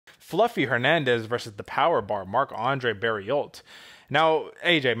Fluffy Hernandez versus the power bar, Marc-Andre Barriult. Now,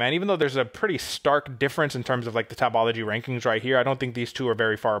 AJ, man, even though there's a pretty stark difference in terms of like the Tapology rankings right here, I don't think these two are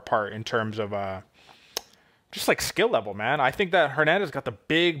very far apart in terms of just like skill level, man. I think that Hernandez got the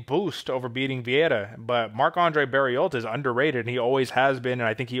big boost over beating Vieira, but Marc-Andre Barriult is underrated, and he always has been, and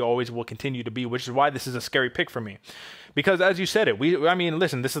I think he always will continue to be, which is why this is a scary pick for me. Because as you said it, I mean,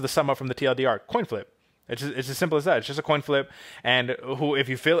 listen, this is the sum up from the TLDR. Coin flip. It's as simple as that. It's just a coin flip. And if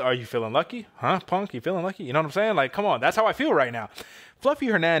you feel, are you feeling lucky? Huh, punk? You feeling lucky? You know what I'm saying? Like, come on. That's how I feel right now. Fluffy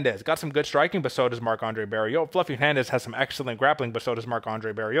Hernandez got some good striking, but so does Marc-Andre Barriult. Fluffy Hernandez has some excellent grappling, but so does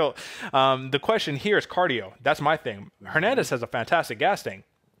Marc-Andre Barriult. The question here is cardio. That's my thing. Hernandez has a fantastic gas tank,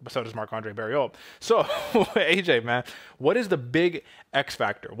 but so does Marc-Andre Barriult. So, AJ, man, what is the big X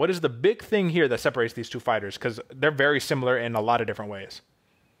factor? What is the big thing here that separates these two fighters? Because they're very similar in a lot of different ways.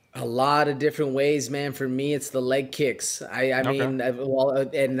 A lot of different ways, man. For me, it's the leg kicks. I mean, well,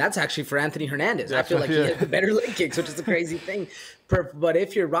 and that's actually for Anthony Hernandez. I feel like he has the better leg kicks, which is a crazy thing. But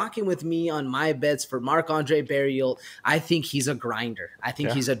if you're rocking with me on my bets for Marc-Andre Barriult, I think he's a grinder. I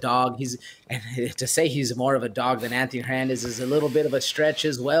think he's a dog. And to say he's more of a dog than Anthony Hernandez is a little bit of a stretch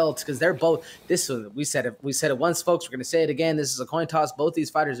as well, because they're both. We said it once, folks. We're going to say it again. This is a coin toss. Both these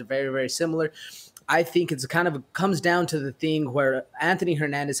fighters are very, very similar. I think it's kind of comes down to the thing where Anthony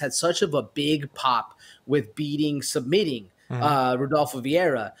Hernandez had such of a big pop with submitting Rodolfo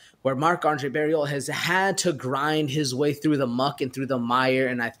Vieira, where Marc-Andre Barriult has had to grind his way through the muck and through the mire,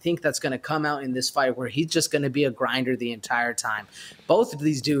 and I think that's going to come out in this fight where he's just going to be a grinder the entire time. Both of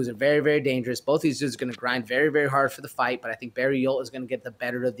these dudes are very, very dangerous. Both these dudes are going to grind very, very hard for the fight, but I think Barriult is going to get the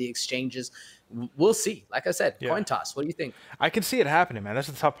better of the exchanges. We'll see. Like I said, coin toss. What do you think? I can see it happening, man. That's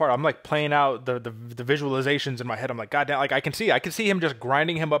the tough part. I'm like playing out the visualizations in my head. I'm like, goddamn, like I can see him just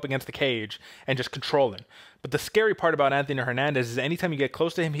grinding him up against the cage and just controlling. But the scary part about Anthony Hernandez is anytime you get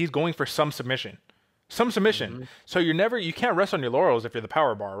close to him, he's going for some submission. So you can't rest on your laurels if you're the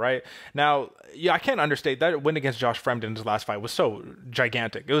power bar, right? Now, I can't understate that win against Josh Fremden in his last fight was so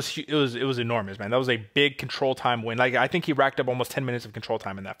gigantic. It was enormous, man. That was a big control time win. Like I think he racked up almost 10 minutes of control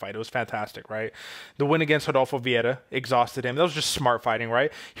time in that fight. It was fantastic, right? The win against Rodolfo Vieira exhausted him. That was just smart fighting,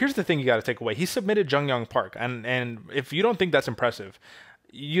 right? Here's the thing you got to take away. He submitted Jung Young Park, and if you don't think that's impressive,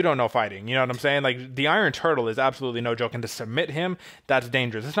 you don't know fighting. You know what I'm saying? Like, the Iron Turtle is absolutely no joke, and to submit him, that's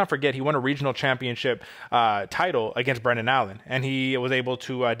dangerous. Let's not forget, he won a regional championship title against Brendan Allen, and he was able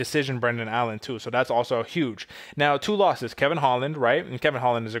to decision Brendan Allen, too, so that's also huge. Now, 2 losses. Kevin Holland, right? And Kevin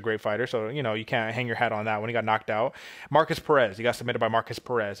Holland is a great fighter, so, you know, you can't hang your hat on that when he got knocked out. Marcus Perez, he got submitted by Marcus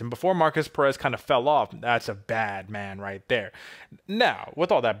Perez, and before Marcus Perez kind of fell off, that's a bad man right there. Now, with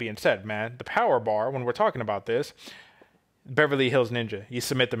all that being said, man, the power bar, when we're talking about this, Beverly Hills Ninja, you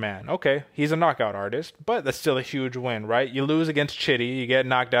submit the man. Okay, he's a knockout artist, but that's still a huge win, right? You lose against Chitty, you get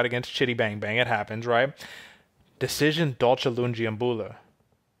knocked out against Chitty Bang Bang, it happens, right? Decision Dolce Lungiambula.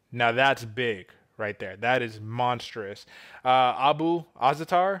 Now that's big right there. That is monstrous. Abu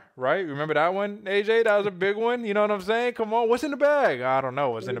Azatar, right? Remember that one, AJ? That was a big one. You know what I'm saying? Come on, what's in the bag? I don't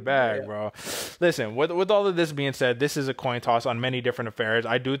know what's in the bag, bro. Listen, with all of this being said, this is a coin toss on many different affairs.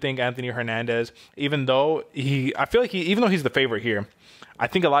 I do think Anthony Hernandez, even though he's the favorite here, I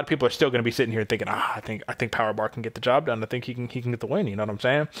think a lot of people are still going to be sitting here thinking, I think Power Bar can get the job done. I think he can get the win. You know what I'm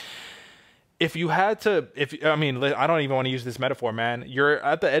saying? If you had to, I don't even want to use this metaphor, man. You're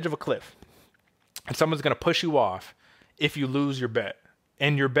at the edge of a cliff, and someone's going to push you off if you lose your bet.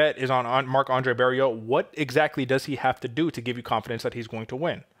 And your bet is on Marc-Andre Barriult. What exactly does he have to do to give you confidence that he's going to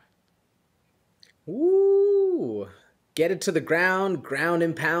win? Ooh. Get it to the ground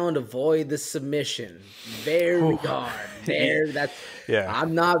and pound, avoid the submission. Very hard.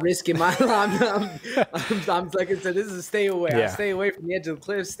 I'm not risking my life. I'm like I said, this is a stay away. I stay away from the edge of the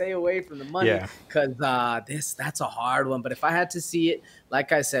cliff, stay away from the money, because that's a hard one. But if I had to see it,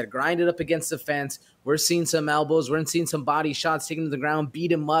 like I said, grind it up against the fence. We're seeing some elbows. We're seeing some body shots, taking to the ground,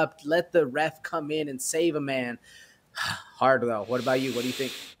 beat him up, let the ref come in and save a man. Hard, though. What about you? What do you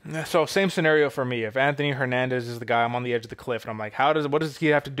think? So, same scenario for me. If Anthony Hernandez is the guy, I'm on the edge of the cliff, and I'm like, what does he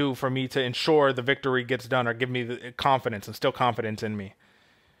have to do for me to ensure the victory gets done or give me the confidence, instill confidence in me?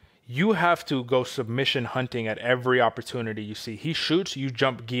 You have to go submission hunting at every opportunity you see. He shoots, you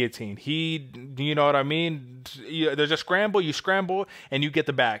jump guillotine. You know what I mean? There's a scramble, you scramble, and you get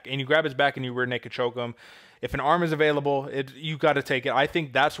the back, and you grab his back and you rear naked choke him. If an arm is available, you got to take it. I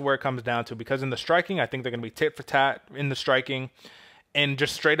think that's where it comes down to, because in the striking, I think they're going to be tit for tat in the striking, and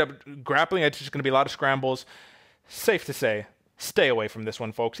just straight up grappling, it's just going to be a lot of scrambles. Safe to say, stay away from this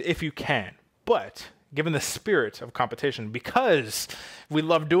one, folks, if you can. But given the spirit of competition, because we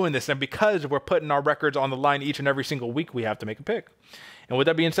love doing this and because we're putting our records on the line each and every single week, we have to make a pick. And with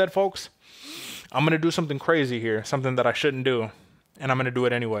that being said, folks, I'm going to do something crazy here, something that I shouldn't do, and I'm going to do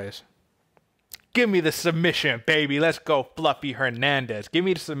it anyways. Give me the submission, baby. Let's go, Fluffy Hernandez. Give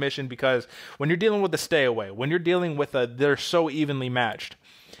me the submission, because when you're dealing with a stay away, when you're dealing with they're so evenly matched,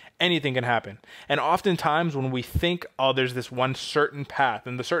 anything can happen. And oftentimes when we think, oh, there's this one certain path,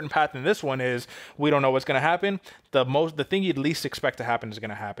 and the certain path in this one is we don't know what's going to happen, the thing you'd least expect to happen is going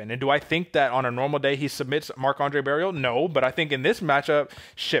to happen. And do I think that on a normal day he submits Marc-Andre Barriult? No, but I think in this matchup,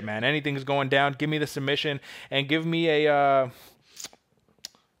 shit, man, anything's going down. Give me the submission and give me that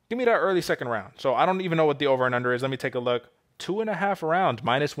early second round. So I don't even know what the over and under is. Let me take a look. 2.5 rounds,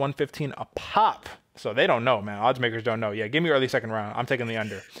 minus 115 a pop. So they don't know, man. Odds makers don't know. Yeah, give me early second round. I'm taking the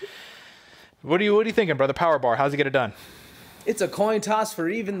under. What are you thinking, brother? Power bar. How's he get it done? It's a coin toss for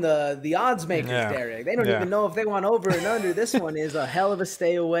even the odds makers, Derek. They don't even know if they want over and under. This one is a hell of a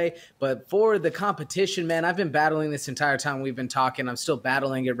stay away. But for the competition, man, I've been battling this entire time we've been talking. I'm still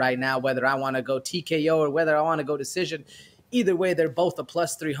battling it right now, whether I want to go TKO or whether I want to go decision. Either way, they're both a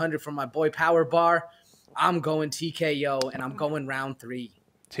plus 300 for my boy Power Bar. I'm going TKO, and I'm going round 3.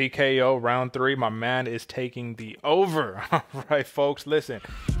 TKO round 3. My man is taking the over. All right, folks, listen.